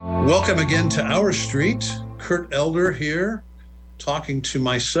Welcome again to Our Street. Kurt Elder here, talking to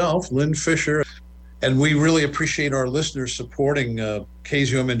myself, Lynn Fisher. And we really appreciate our listeners supporting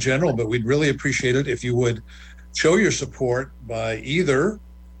KZUM in general, but we'd really appreciate it if you would show your support by either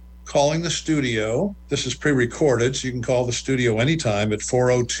calling the studio. This is pre-recorded, so you can call the studio anytime at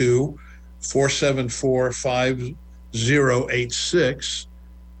 402-474-5086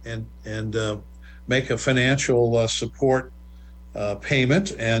 and make a financial support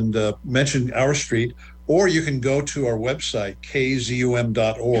payment and mention Our Street, or you can go to our website,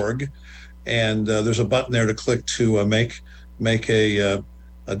 kzum.org, and there's a button there to click to make a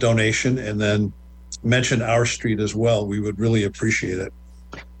donation, and then mention Our Street as well. We would really appreciate it.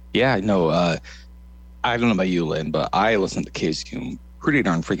 Yeah, no, I don't know about you, Lynn, but I listen to KZUM pretty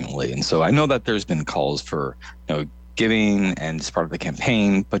darn frequently, and so I know that there's been calls for giving and it's part of the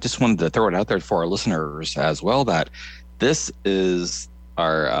campaign, but just wanted to throw it out there for our listeners as well that this is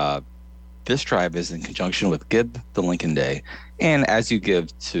our this drive is in conjunction with Give the Lincoln Day, and as you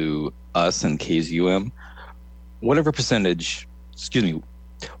give to us and KZUM, whatever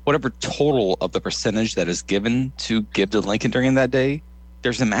total of the percentage that is given to Give to Lincoln during that day,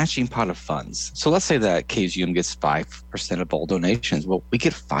 there's a matching pot of funds. So let's say that KZUM gets 5% of all donations. Well, we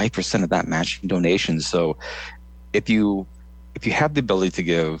get 5% of that matching donation. So if you have the ability to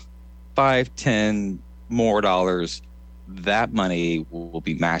give 5, 10 more dollars, that money will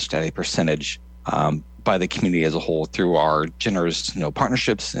be matched at a percentage by the community as a whole through our generous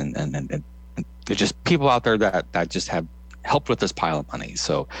partnerships and just people out there that just have helped with this pile of money.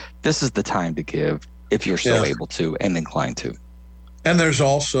 So this is the time to give if you're so able to and inclined to. And there's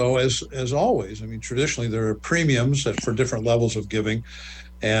also, as always, I mean, traditionally there are premiums for different levels of giving,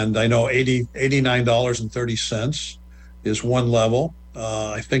 and I know $89.30 is one level.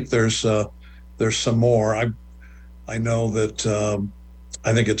 I think there's some more. I know that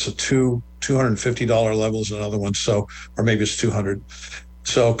I think it's a $250 level is another one. So, or maybe it's $200.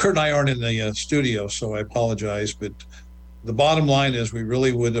 So Kurt and I aren't in the studio, so I apologize. But the bottom line is we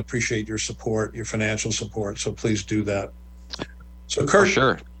really would appreciate your support, your financial support. So please do that. So Kurt,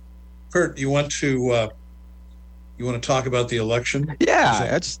 sure. Kurt, you want to talk about the election?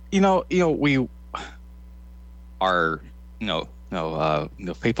 Yeah, it's we are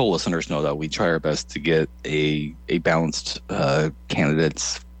faithful listeners know that we try our best to get a balanced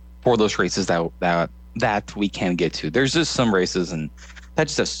candidates for those races that we can get to. There's just some races and that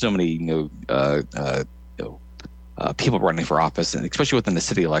just have so many people running for office, and especially within the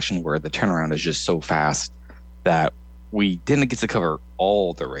city election where the turnaround is just so fast that we didn't get to cover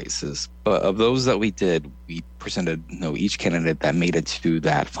all the races. But of those that we did, we presented each candidate that made it to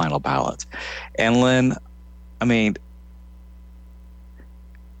that final ballot. And Lynn, I mean,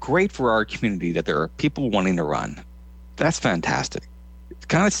 great for our community that there are people wanting to run. That's fantastic. It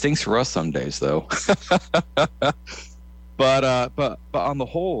kind of stinks for us some days, though. But on the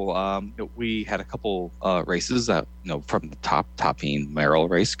whole, we had a couple races that from the top being mayoral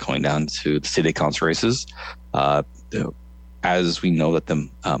race going down to the city council races. As we know that the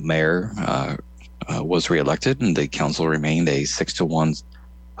mayor was reelected and the council remained a 6-1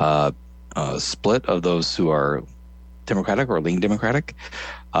 split of those who are Democratic or lean Democratic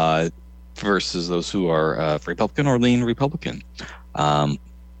versus those who are Republican or lean Republican. But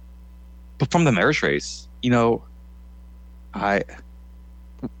from the mayor's race,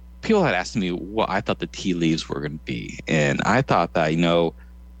 people had asked me what I thought the tea leaves were going to be, and I thought that I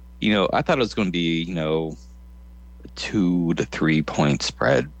thought it was going to be a 2 to 3 point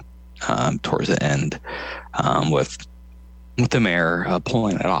spread towards the end, with the mayor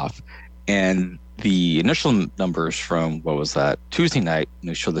pulling it off. And the initial numbers from Tuesday night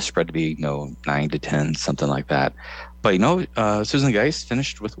showed the spread to be 9 to 10, something like that. But Susan Geist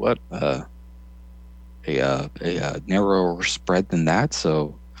finished with a narrower spread than that.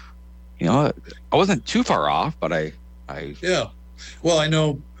 So I wasn't too far off, but I well, I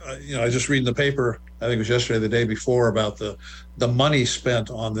know I was just reading the paper, I think it was yesterday, the day before, about the money spent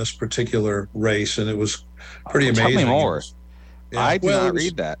on this particular race, and it was pretty amazing. Tell me more. I did not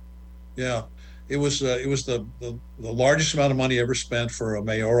read that. Yeah, it was the largest amount of money ever spent for a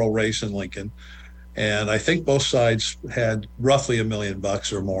mayoral race in Lincoln, and I think both sides had roughly $1 million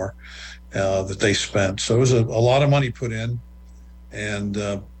or more that they spent. So it was a lot of money put in, and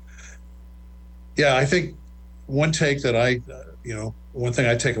I think one take that one thing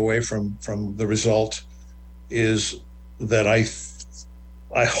I take away from the result is that I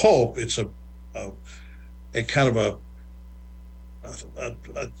hope it's a kind of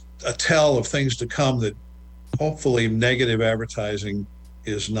a tell of things to come, that hopefully negative advertising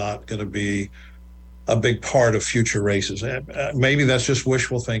is not going to be a big part of future races. Maybe that's just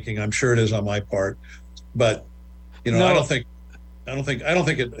wishful thinking. I'm sure it is on my part, but I No, I don't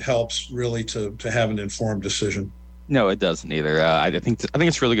think it helps really to have an informed decision. no, it doesn't either. I think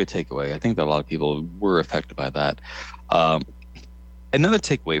it's a really good takeaway. I think that a lot of people were affected by that. Um, Another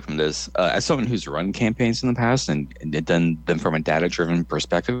takeaway from this, as someone who's run campaigns in the past and done them from a data-driven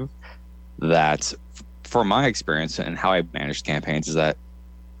perspective, that for my experience and how I manage campaigns is that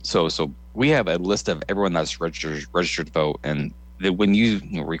so we have a list of everyone that's registered to vote, and when you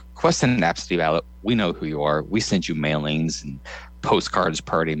request an absentee ballot, we know who you are. We send you mailings and postcards,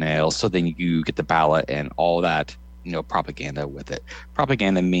 party mail, so then you get the ballot and all that propaganda with it.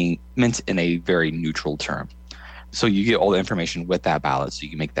 Propaganda meant in a very neutral term. So you get all the information with that ballot, so you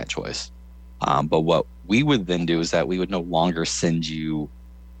can make that choice. But what we would then do is that we would no longer send you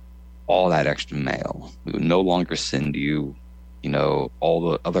all that extra mail. We would no longer send you, all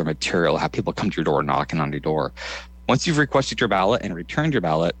the other material, have people come to your door, knocking on your door. Once you've requested your ballot and returned your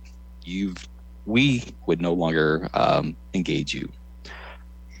ballot, we would no longer engage you.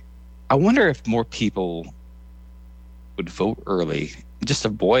 I wonder if more people would vote early, just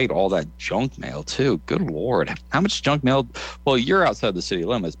avoid all that junk mail too. Good Lord, how much junk mail? Well, you're outside the city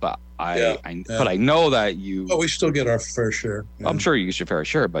limits, but but I know that you. But we still get our fair share. Yeah. I'm sure you get your fair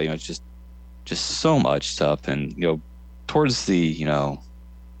share, but it's just so much stuff, and towards the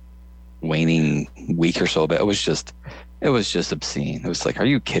waning week or so, but it was just obscene. It was like, are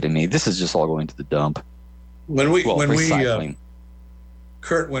you kidding me? This is just all going to the dump.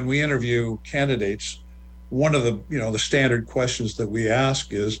 Kurt, when we interview candidates, one of the standard questions that we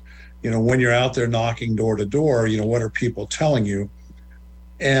ask is, when you're out there knocking door to door, what are people telling you?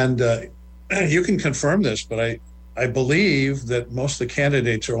 And you can confirm this, but I believe that most of the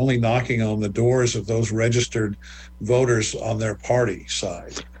candidates are only knocking on the doors of those registered voters on their party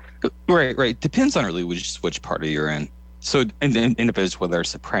side. Right. Depends on really which party you're in. So, and if it's whether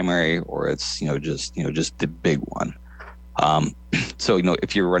it's a primary or it's just the big one. So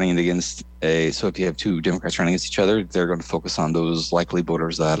if you're running against if you have two Democrats running against each other, they're going to focus on those likely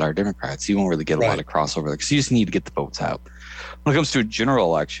voters that are Democrats. You won't really get a lot of crossover there because you just need to get the votes out. When it comes to a general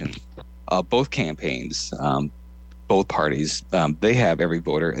election, both campaigns, both parties, they have every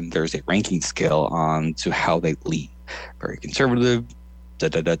voter, and there's a ranking scale on to how they lean. Very conservative, to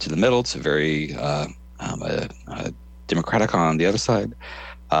the middle, to very Democratic on the other side.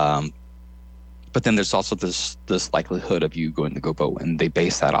 But then there's also this likelihood of you going to go vote, and they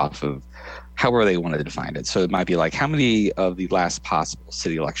base that off of however they wanted to define it. So it might be like, how many of the last possible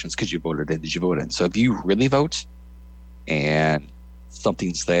city elections did you vote in? So if you really vote and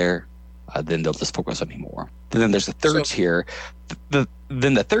something's there, then they'll just focus on me more. And then there's a third tier.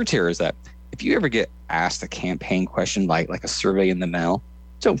 Then the third tier is that if you ever get asked a campaign question like a survey in the mail,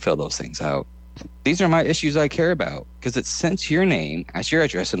 don't fill those things out. These are my issues I care about, because it's sent to your name as your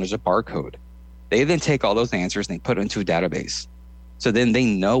address, and there's a barcode. They then take all those answers and they put it into a database. So then they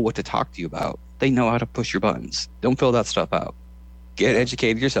know what to talk to you about. They know how to push your buttons. Don't fill that stuff out. Get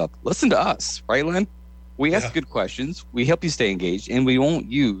educated yourself. Listen to us, right, Len? We ask good questions. We help you stay engaged, and we won't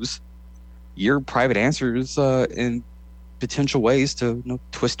use your private answers in potential ways to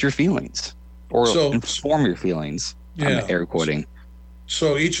twist your feelings or inform your feelings. I'm air quoting.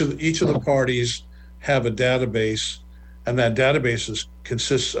 So each of the parties have a database, and that database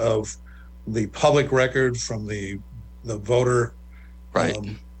consists of the public record from the voter,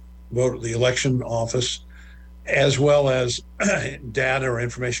 the election office, as well as data or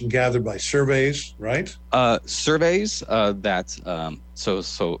information gathered by surveys, right? Surveys that so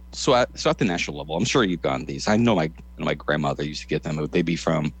at the national level, I'm sure you've gotten these. I know my grandmother used to get them. They'd be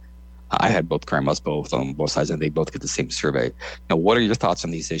from. I had both grandmas, both on both sides, and they both get the same survey. What are your thoughts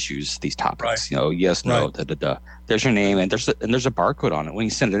on these issues, these topics? Right. Yes, no, da. There's your name, and there's a barcode on it. When you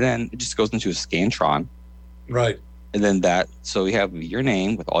send it in, it just goes into a Scantron. Right. And then so you have your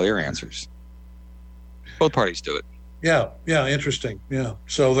name with all your answers. Both parties do it. Yeah, interesting. Yeah.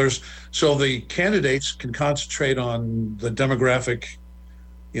 So the candidates can concentrate on the demographic,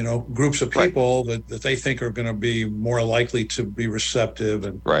 groups of people that they think are going to be more likely to be receptive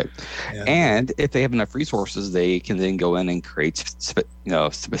and if they have enough resources, they can then go in and create specific.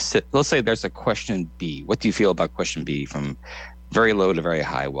 Let's say there's a question B. What do you feel about question B, from very low to very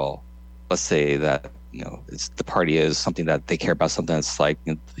high? Well, let's say that the party is something that they care about, something that's like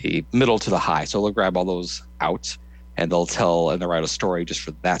the middle to the high. So they'll grab all those out and they'll write a story just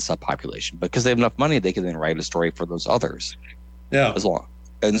for that subpopulation. Because they have enough money, they can then write a story for those others. Yeah. As long.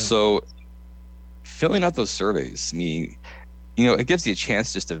 And so filling out those surveys, it gives you a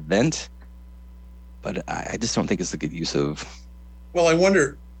chance just to vent, but I just don't think it's a good use of. Well, I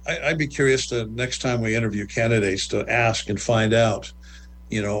wonder I'd be curious to next time we interview candidates to ask and find out,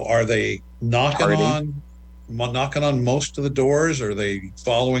 are they Targeting, knocking on most of the doors? Are they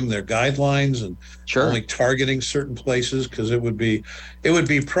following their guidelines and sure. only targeting certain places? Because it would be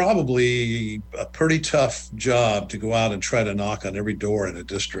probably a pretty tough job to go out and try to knock on every door in a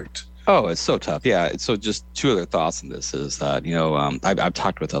district. Oh, it's so tough. Yeah. So just two other thoughts on this is that, I've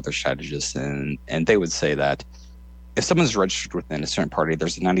talked with other strategists and they would say that if someone's registered within a certain party,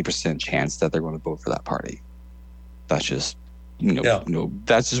 there's a 90% chance that they're going to vote for that party. That's just, Yeah.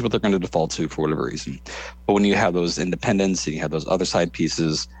 that's just what they're going to default to for whatever reason. But when you have those independents and you have those other side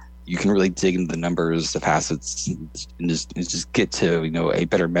pieces, you can really dig into the numbers, the facets, and just get to, a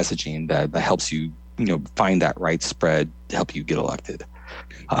better messaging that helps you, find that right spread to help you get elected.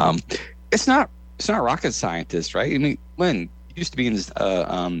 It's not rocket scientist, right? I mean, Lynn, you used to be in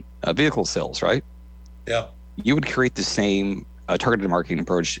vehicle sales, right? Yeah. You would create the same targeted marketing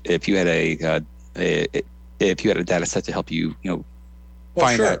approach if you had if you had a data set to help you,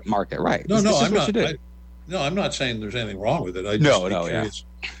 find sure. that market, right? No, I'm not. No, I'm not saying there's anything wrong with it. Yeah.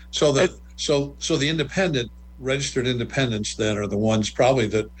 So the registered independents then are the ones probably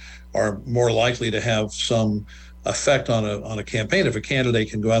that are more likely to have some effect on a campaign. If a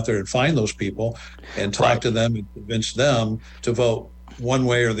candidate can go out there and find those people and talk to them and convince them to vote one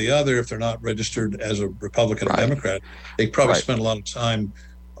way or the other, if they're not registered as a Republican or Democrat, they probably spend a lot of time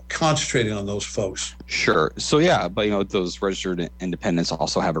concentrating on those folks. Sure. So yeah, but those registered independents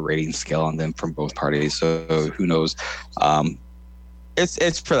also have a rating scale on them from both parties. So who knows?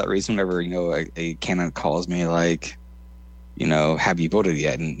 It's for that reason. Whenever a candidate calls me like, have you voted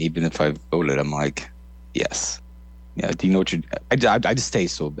yet? And even if I voted, I'm like, yes. Yeah. Do you know what you're? I just stay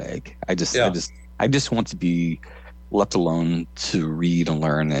so vague. I just want to be left alone to read and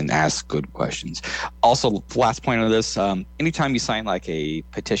learn and ask good questions. Also, last point on this, anytime you sign like a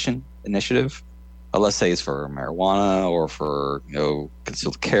petition initiative, let's say it's for marijuana or for,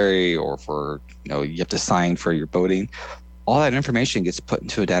 concealed carry or for, you have to sign for your voting, all that information gets put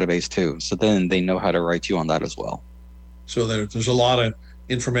into a database too. So then they know how to write you on that as well. So there's a lot of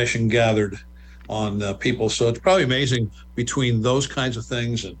information gathered on people. So it's probably amazing between those kinds of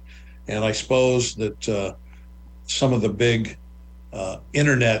things. And I suppose that some of the big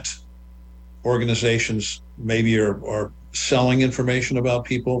internet organizations maybe are selling information about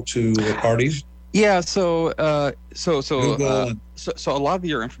people to the parties. Yeah. So a lot of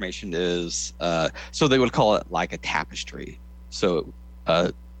your information is so they would call it like a tapestry. So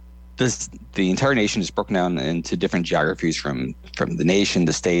the entire nation is broken down into different geographies from the nation,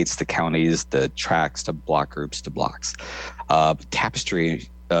 the states, the counties, the tracts, to block groups, to blocks. Tapestry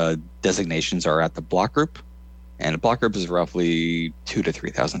designations are at the block group. And a block group is roughly 2,000 to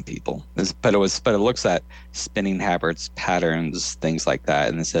 3,000 people. But it looks at spending habits, patterns, things like that,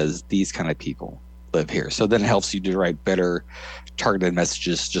 and it says these kind of people live here. So then it helps you to write better targeted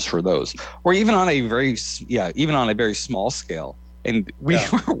messages just for those, or even on a very small scale. And we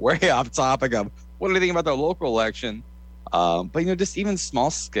were way off topic of what do you think about the local election? But just even small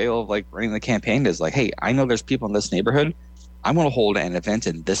scale of like running the campaign is like, hey, I know there's people in this neighborhood. I want to hold an event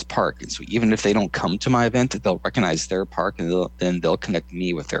in this park. And so even if they don't come to my event, they'll recognize their park and then they'll connect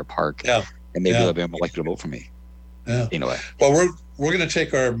me with their park. Yeah. And maybe they'll be more likely to vote for me. Yeah. Anyway. Well, we're going to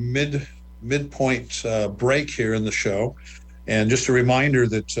take our midpoint break here in the show. And just a reminder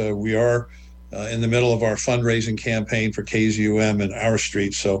that we are in the middle of our fundraising campaign for KZUM and Our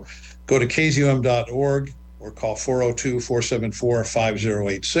Street. So go to kzum.org or call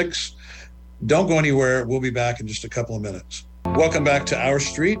 402-474-5086. Don't go anywhere. We'll be back in just a couple of minutes. Welcome back to Our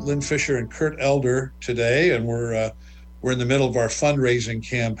Street. Lynn Fisher and Kurt Elder today, and we're in the middle of our fundraising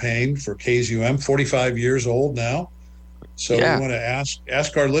campaign for KZUM, 45 years old now. So we want to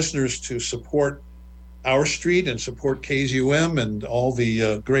ask our listeners to support Our Street and support KZUM and all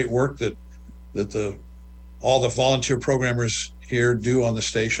the great work that all the volunteer programmers here do on the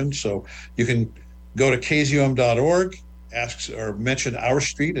station. So you can go to kzum.org, ask or mention Our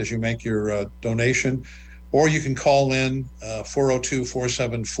Street as you make your donation, or you can call in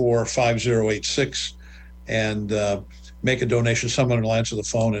 402-474-5086 and make a donation. Someone will answer the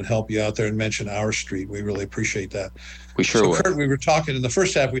phone and help you out there and mention Our Street. We really appreciate that. We sure will. Kurt, we were talking in the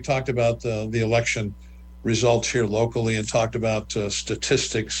first half, we talked about the election results here locally and talked about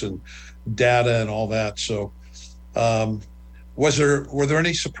statistics and data and all that. So were there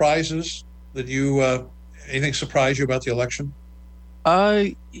any surprises that anything surprised you about the election?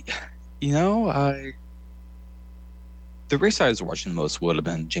 The race I was watching the most would have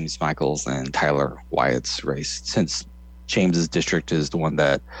been James Michaels and Tyler Wyatt's race, since James's district is the one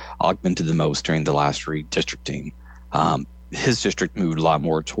that augmented the most during the last redistricting. his district moved a lot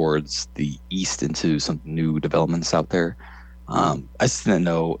more towards the east into some new developments out there. I just didn't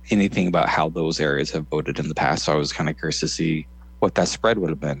know anything about how those areas have voted in the past, so I was kind of curious to see what that spread would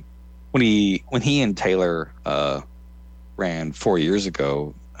have been. When he and Taylor ran 4 years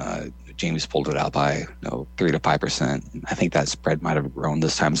ago, James pulled it out by 3 to 5%. I think that spread might have grown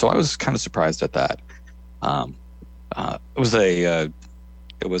this time, so I was kind of surprised at that. It was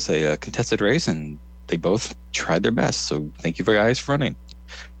a contested race, and they both tried their best. So thank you for guys for running.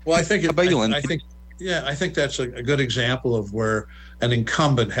 Well, I think I think that's a good example of where an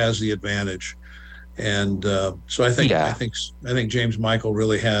incumbent has the advantage, and so I think James Michael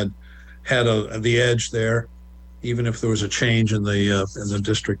really had the edge there, even if there was a change in the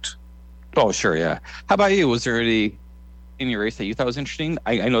district. Oh, sure, yeah. How about you? Was there any in your race that you thought was interesting?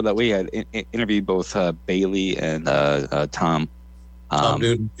 I know that we had interviewed both Bailey and Tom. Tom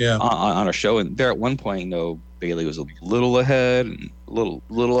Duden, yeah, on our show, and there at one point, Bailey was a little ahead, and a little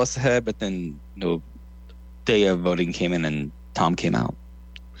less ahead, but then day of voting came in and Tom came out.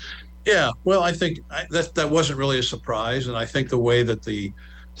 Yeah, well, I think that wasn't really a surprise, and I think the way that the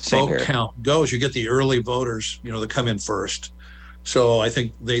vote count goes, you get the early voters, that come in first. So I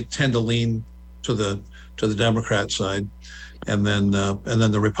think they tend to lean to the Democrat side, and then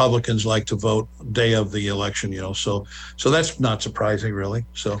the Republicans like to vote day of the election. So that's not surprising, really.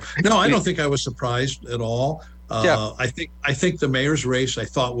 So no, I don't think I was surprised at all. I think the mayor's race I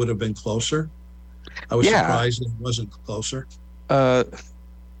thought would have been closer. I was surprised it wasn't closer.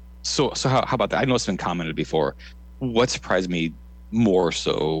 So how about that? I know it's been commented before. What surprised me more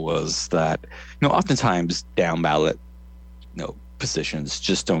so was that oftentimes down ballot positions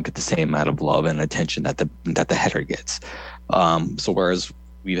just don't get the same amount of love and attention that the header gets. So whereas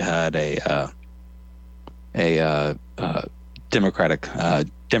we've had a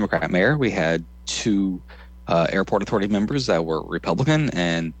Democrat mayor, we had two airport authority members that were Republican,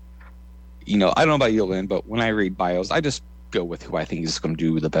 and I don't know about you, Lynn, but when I read bios, I just go with who I think is going to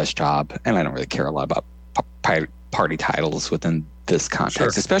do the best job, and I don't really care a lot about party titles within this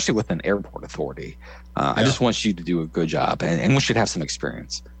context, especially with an airport authority. I just want you to do a good job, and we should have some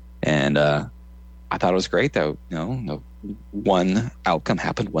experience. And I thought it was great that one outcome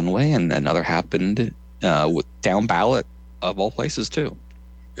happened one way, and another happened with down ballot of all places too.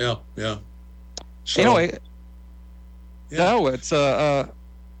 Yeah. So, anyway, no, it's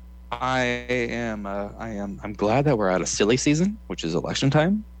I'm glad that we're out of silly season, which is election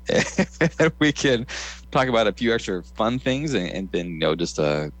time. We can talk about a few extra fun things, and then just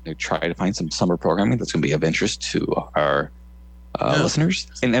try to find some summer programming that's going to be of interest to our listeners.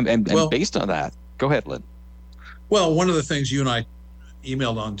 And based on that, go ahead, Lynn. Well, one of the things you and I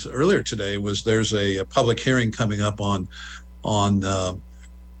emailed on earlier today was there's a public hearing coming up on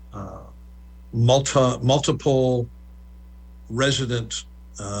multiple resident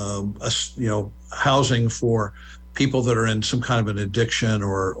housing for people that are in some kind of an addiction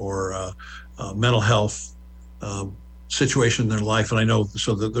or mental health situation in their life. And I know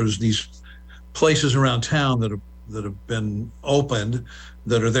so that there's these places around town that have been opened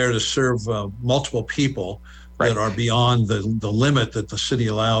that are there to serve multiple people that are beyond the limit that the city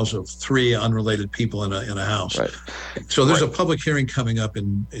allows of 3 unrelated people in a house. Right. So there's a public hearing coming up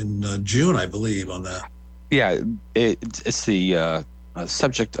in June, I believe, on that. Yeah, it's the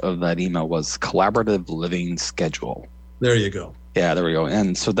subject of that email was collaborative living schedule. There you go. Yeah, there we go.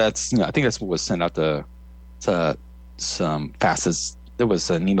 And so that's I think that's what was sent out to some facets. There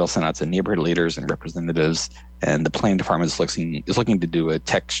was an email sent out to neighborhood leaders and representatives, and the planning department is looking to do a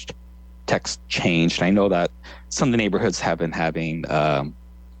text change. And I know that some of the neighborhoods have been having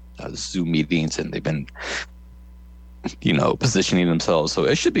Zoom meetings, and they've been positioning themselves. So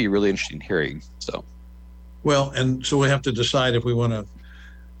it should be a really interesting hearing. So. Well, and so we have to decide if we want to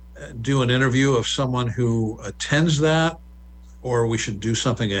do an interview of someone who attends that, or we should do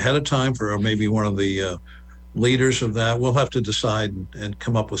something ahead of time for maybe one of the leaders of that. We'll have to decide and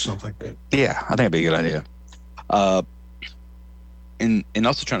come up with something. Yeah, I think it'd be a good idea. And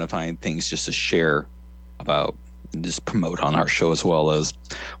also trying to find things just to share about and just promote on our show, as well as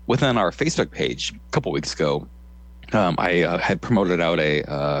within our Facebook page a couple weeks ago. I had promoted out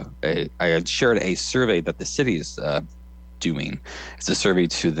I had shared a survey that the city is doing. It's a survey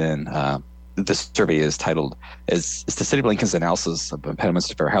to then, this survey is titled, is the City of Lincoln's Analysis of Impediments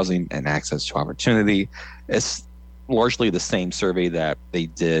to Fair Housing and Access to Opportunity. It's largely the same survey that they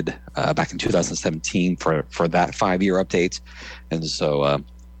did back in 2017 for that 5-year update. And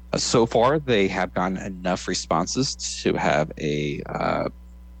so far they have gotten enough responses to have a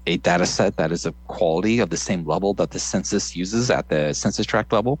data set that is of quality of the same level that the census uses at the census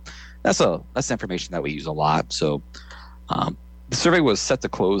tract level. That's information that we use a lot. So The survey was set to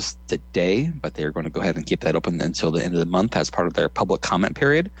close today, but they're going to go ahead and keep that open until the end of the month as part of their public comment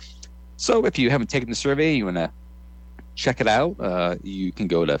period. So if you haven't taken the survey, you want to check it out, you can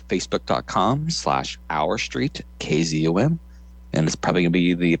go to facebook.com/OurStreetKZUM, and it's probably going to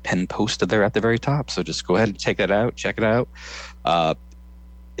be the pinned post there at the very top. So just go ahead and check it out.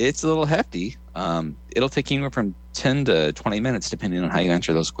 It's a little hefty. It'll take anywhere from 10 to 20 minutes, depending on how you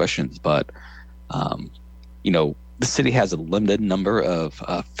answer those questions. But, the city has a limited number of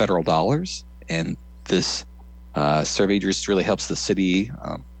federal dollars, and this survey just really helps the city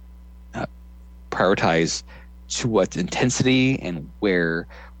prioritize to what intensity and where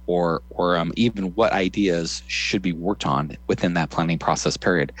or even what ideas should be worked on within that planning process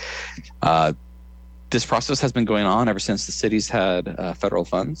period. This process has been going on ever since the city's had federal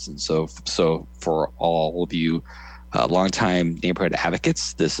funds. And so for all of you longtime neighborhood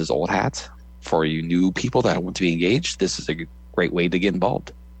advocates, this is old hat. For you new people that want to be engaged, this is a great way to get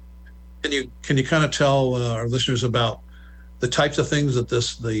involved. Can you kind of tell our listeners about the types of things that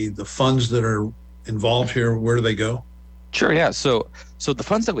the funds that are involved here, where do they go? Sure, yeah. So the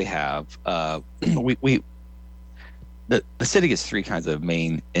funds that we have, the city gets three kinds of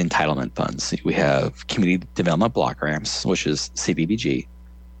main entitlement funds. We have community development block grants, which is CDBG.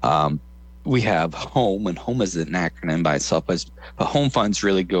 We have HOME, and HOME is an acronym by itself, but HOME funds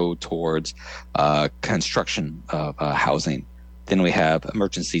really go towards construction of housing. Then we have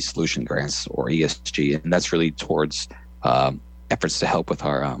emergency solution grants, or ESG, and that's really towards efforts to help with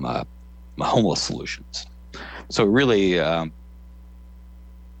our homeless solutions. So really,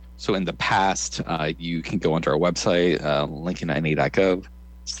 so in the past, you can go onto our website,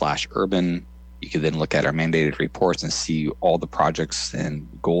 lincoln.na.gov/urban. You can then look at our mandated reports and see all the projects and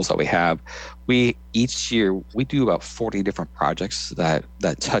goals that we have. Each year we do about 40 different projects that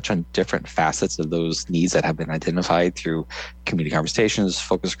touch on different facets of those needs that have been identified through community conversations,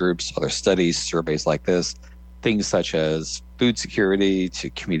 focus groups, other studies, surveys like this. Things such as food security, to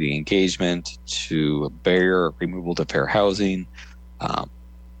community engagement, to barrier removal to fair housing, a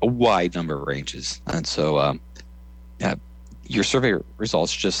wide number of ranges. And so your survey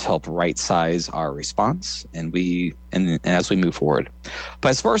results just help right size our response and as we move forward. But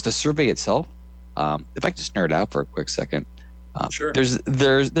as far as the survey itself, if I could just nerd out for a quick second, sure.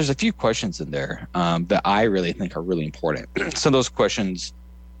 There's a few questions in there that I really think are really important. So those questions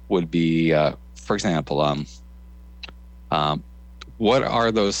would be, for example, what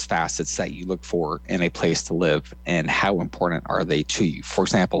are those facets that you look for in a place to live, and how important are they to you? For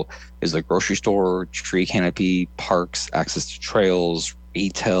example, is the grocery store, tree canopy, parks, access to trails,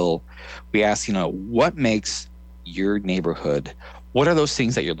 retail? We ask, what makes your neighborhood? What are those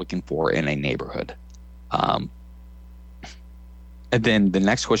things that you're looking for in a neighborhood? And then the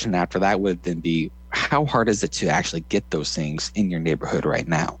next question after that would then be, how hard is it to actually get those things in your neighborhood right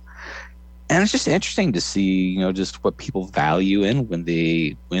now? And it's just interesting to see, just what people value in when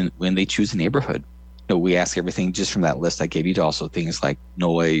they choose a neighborhood. We ask everything just from that list I gave you to also things like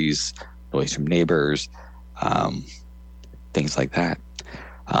noise from neighbors, things like that.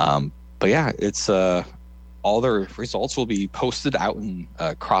 But yeah, it's all the results will be posted out in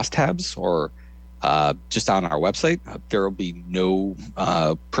crosstabs or just on our website. There will be no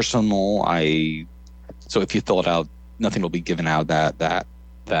personal. So if you fill it out, nothing will be given out that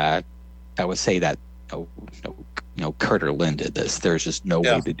I would say that Kurt or Lynn did this. There's just no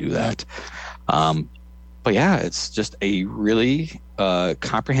way to do that. But yeah, it's just a really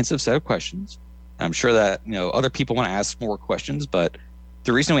comprehensive set of questions. I'm sure that other people want to ask more questions, but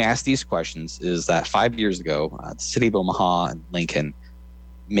the reason we ask these questions is that 5 years ago, the city of Omaha and Lincoln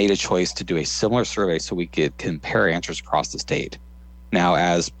made a choice to do a similar survey so we could compare answers across the state. Now,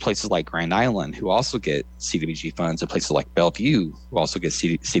 as places like Grand Island, who also get CDBG funds, and places like Bellevue, who also get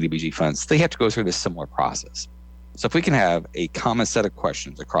CDBG funds, they have to go through this similar process. So if we can have a common set of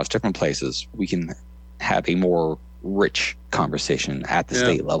questions across different places, we can have a more rich conversation at the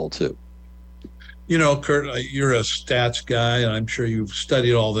state level too. Kurt, you're a stats guy, and I'm sure you've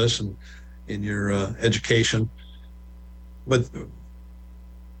studied all this in your education. But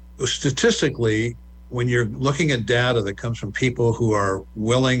statistically, when you're looking at data that comes from people who are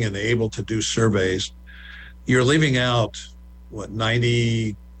willing and able to do surveys, you're leaving out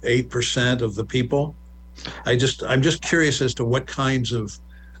 98% of the people. I'm just curious as to what kind of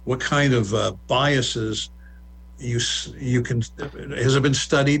biases you can. Has it been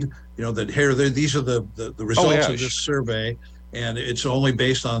studied? That these are the results of this survey, and it's only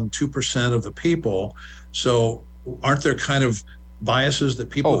based on 2% of the people. So aren't there kind of biases that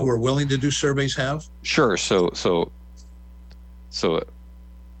people who are willing to do surveys have? Sure. So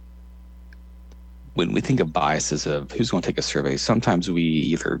when we think of biases of who's going to take a survey, sometimes we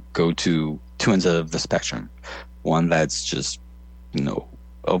either go to two ends of the spectrum. One that's just,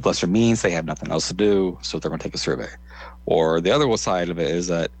 of lesser means, they have nothing else to do, so they're going to take a survey. Or the other side of it is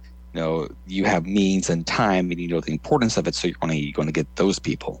that, you have means and time and you know the importance of it, so you're going to get those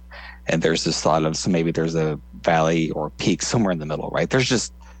people. And there's this thought of, so maybe there's a valley or peak somewhere in the middle, right?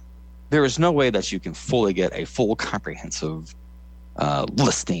 There is no way that you can fully get a full comprehensive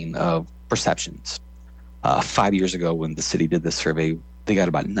listing of perceptions. 5 years ago, when the city did this survey, they got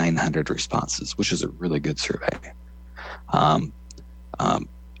about 900 responses, which is a really good survey.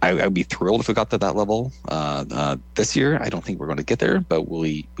 I'd be thrilled if we got to that level this year. I don't think we're going to get there, but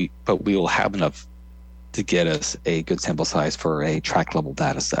we will have enough to get us a good sample size for a track level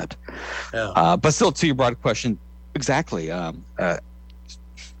data set. Yeah. But still, to your broad question, exactly.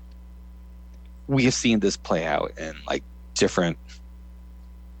 We have seen this play out in like different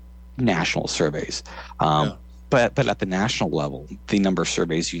national surveys. But at the national level, the number of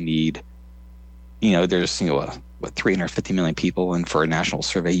surveys you need, there's 350 million people, and for a national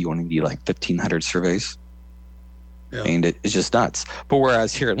survey, you only need like 1,500 surveys. Yeah. And it's just nuts. But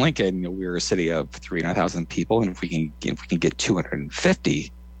whereas here at Lincoln, we're a city of 300,000 people, and if we can get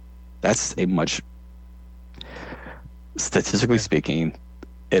 250, that's a much, statistically speaking,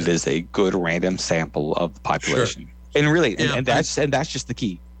 it is a good random sample of the population. Sure. And really, and that's just the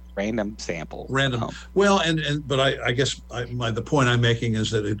key. Random sample. Well, but I guess the point I'm making is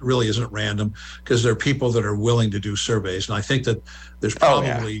that it really isn't random, because there are people that are willing to do surveys, and I think that there's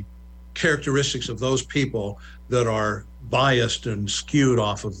probably characteristics of those people that are biased and skewed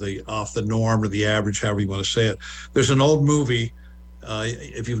off the norm or the average, however you want to say it. There's an old movie.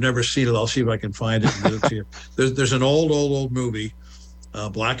 If you've never seen it, I'll see if I can find it and give it to you. There's an old movie,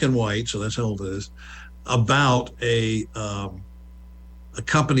 black and white, so that's how old it is, about a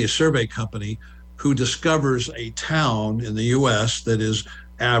survey company, who discovers a town in the U.S. that is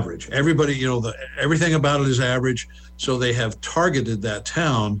average. Everybody, everything about it is average. So they have targeted that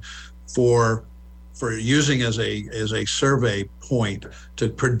town for using as a survey point to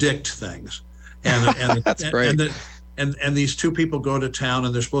predict things. And that's great. And these two people go to town,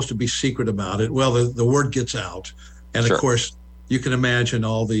 and they're supposed to be secret about it. Well, the word gets out, and Sure. Of course, you can imagine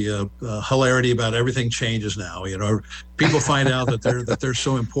all the hilarity about everything changes now. People find out that they're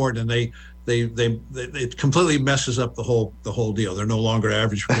so important, and it completely messes up the whole deal. They're no longer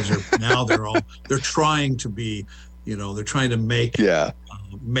average, because they're trying to be, they're trying to make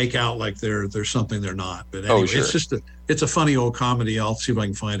out like they're something they're not. But anyway, sure. It's a funny old comedy. I'll see if I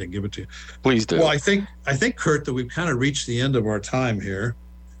can find it and give it to you. Please do. Well, I think Kurt, that we've kind of reached the end of our time here.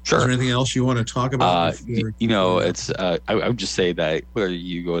 Sure. Is there anything else you want to talk about? It's I would just say that whether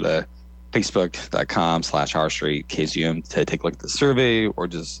you go to facebook.com/RStreet KZUM to take a look at the survey, or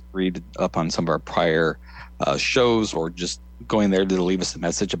just read up on some of our prior shows, or just going there to leave us a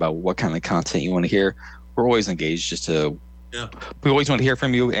message about what kind of content you want to hear, we're always engaged we always want to hear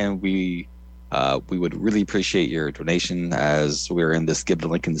from you, and we would really appreciate your donation as we're in this Give to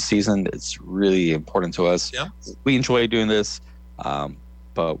Lincoln season. It's really important to us. Yeah. We enjoy doing this.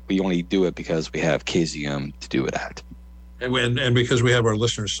 But we only do it because we have KZUM to do it at. And because we have our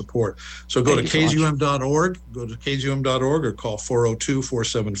listeners' support. So go to KZUM.org, or call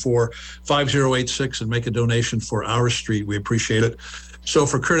 402-474-5086 and make a donation for our street. We appreciate it. So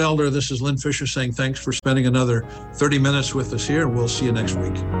for Kurt Elder, this is Lynn Fisher saying thanks for spending another 30 minutes with us here, and we'll see you next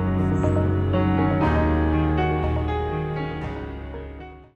week.